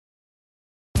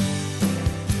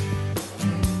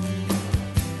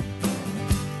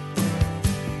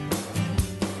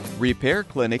Repair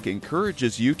Clinic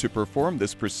encourages you to perform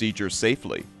this procedure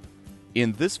safely.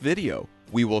 In this video,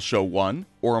 we will show one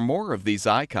or more of these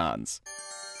icons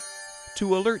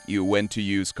to alert you when to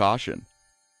use caution.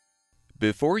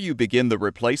 Before you begin the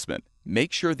replacement,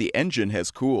 make sure the engine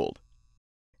has cooled.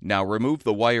 Now remove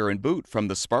the wire and boot from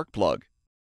the spark plug.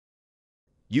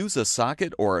 Use a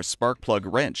socket or a spark plug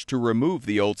wrench to remove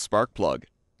the old spark plug.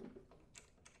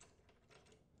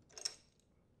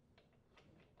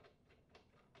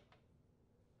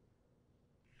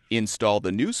 Install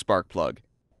the new spark plug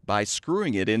by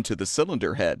screwing it into the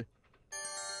cylinder head.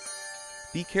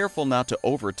 Be careful not to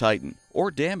over-tighten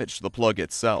or damage the plug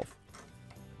itself.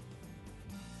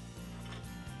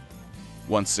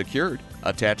 Once secured,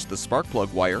 attach the spark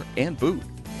plug wire and boot.